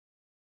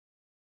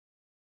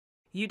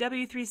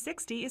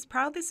UW360 is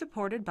proudly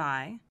supported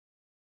by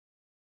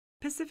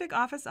Pacific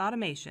Office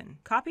Automation,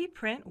 Copy,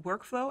 Print,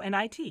 Workflow, and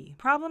IT.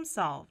 Problem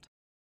solved.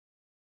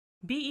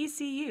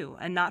 BECU,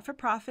 a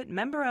not-for-profit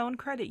member-owned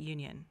credit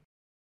union.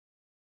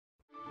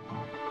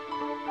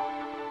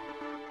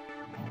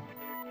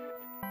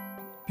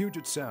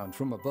 Puget Sound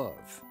from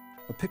above,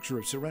 a picture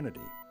of serenity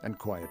and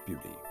quiet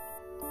beauty.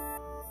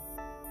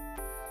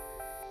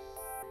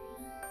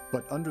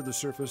 But under the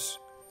surface,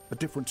 a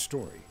different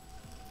story.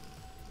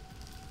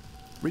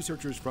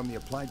 Researchers from the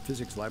Applied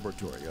Physics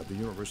Laboratory of the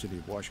University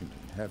of Washington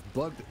have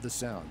bugged the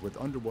sound with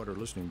underwater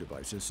listening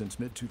devices since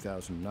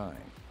mid-2009.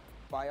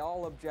 By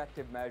all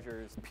objective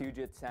measures,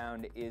 Puget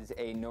Sound is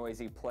a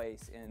noisy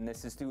place, and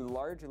this is due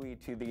largely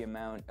to the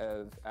amount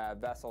of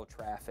vessel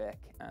traffic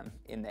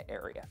in the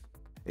area.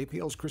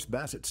 APL's Chris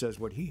Bassett says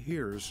what he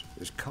hears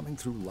is coming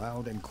through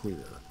loud and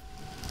clear.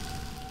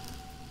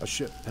 A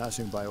ship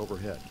passing by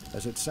overhead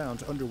as it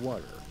sounds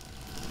underwater.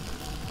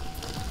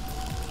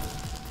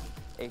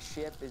 A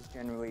ship is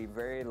generally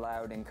very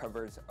loud and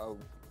covers a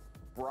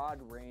broad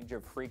range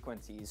of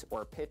frequencies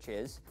or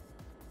pitches.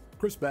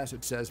 Chris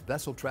Bassett says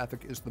vessel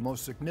traffic is the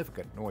most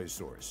significant noise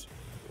source.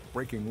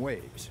 Breaking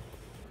waves,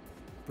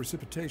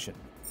 precipitation,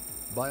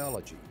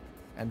 biology,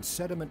 and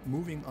sediment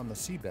moving on the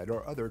seabed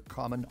are other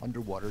common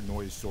underwater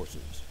noise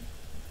sources.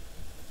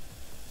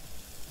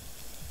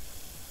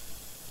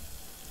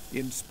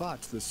 In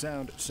spots, the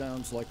sound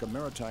sounds like a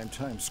maritime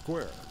Times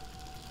Square.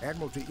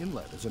 Admiralty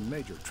Inlet is a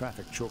major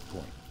traffic choke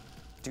point.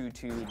 Due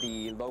to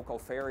the local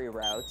ferry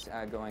routes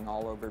going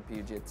all over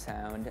Puget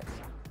Sound,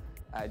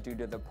 due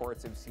to the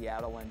ports of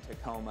Seattle and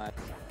Tacoma,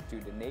 due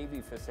to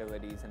Navy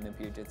facilities in the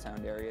Puget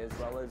Sound area, as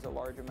well as a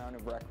large amount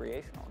of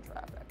recreational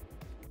traffic.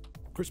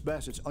 Chris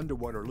Bassett's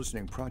underwater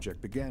listening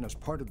project began as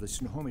part of the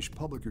Snohomish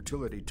Public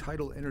Utility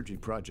Tidal Energy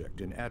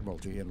Project in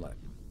Admiralty Inlet.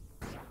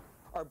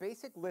 Our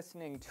basic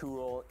listening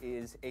tool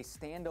is a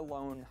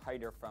standalone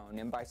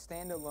hydrophone, and by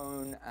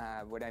standalone,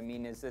 what I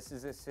mean is this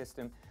is a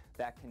system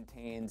that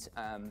contains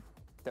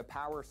the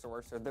power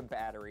source, or the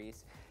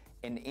batteries,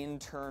 an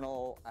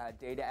internal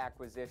data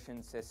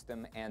acquisition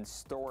system and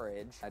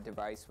storage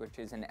device, which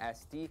is an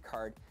SD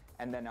card,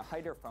 and then a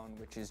hydrophone,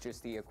 which is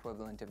just the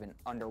equivalent of an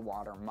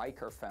underwater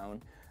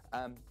microphone.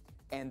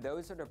 And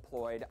those are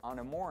deployed on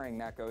a mooring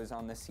that goes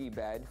on the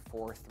seabed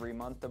for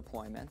 3-month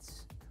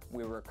deployments.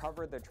 We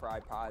recover the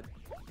tripod,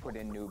 put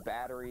in new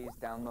batteries,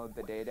 download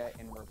the data,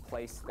 and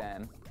replace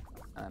them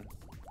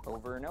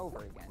over and over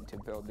again to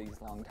build these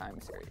long time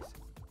series.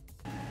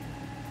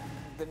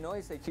 The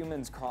noise that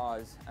humans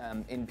cause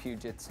in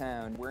Puget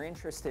Sound, we're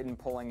interested in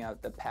pulling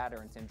out the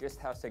patterns and just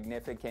how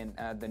significant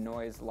the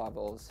noise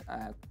levels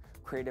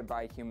created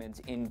by humans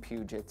in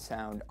Puget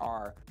Sound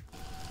are.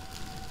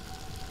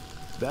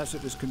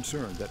 Bassett is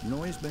concerned that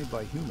noise made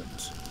by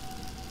humans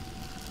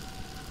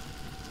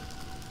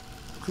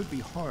could be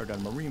hard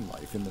on marine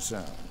life in the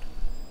Sound.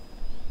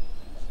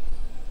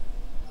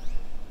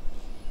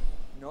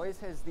 Noise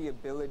has the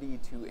ability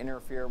to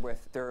interfere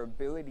with their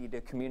ability to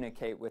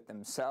communicate with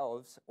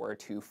themselves or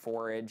to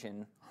forage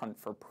and hunt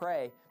for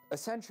prey.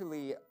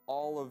 Essentially,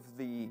 all of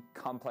the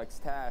complex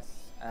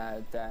tasks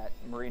that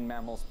marine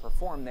mammals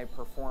perform, they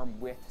perform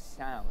with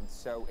sound.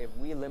 So if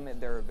we limit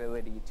their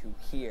ability to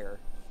hear,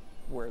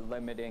 we're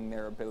limiting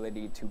their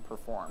ability to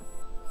perform.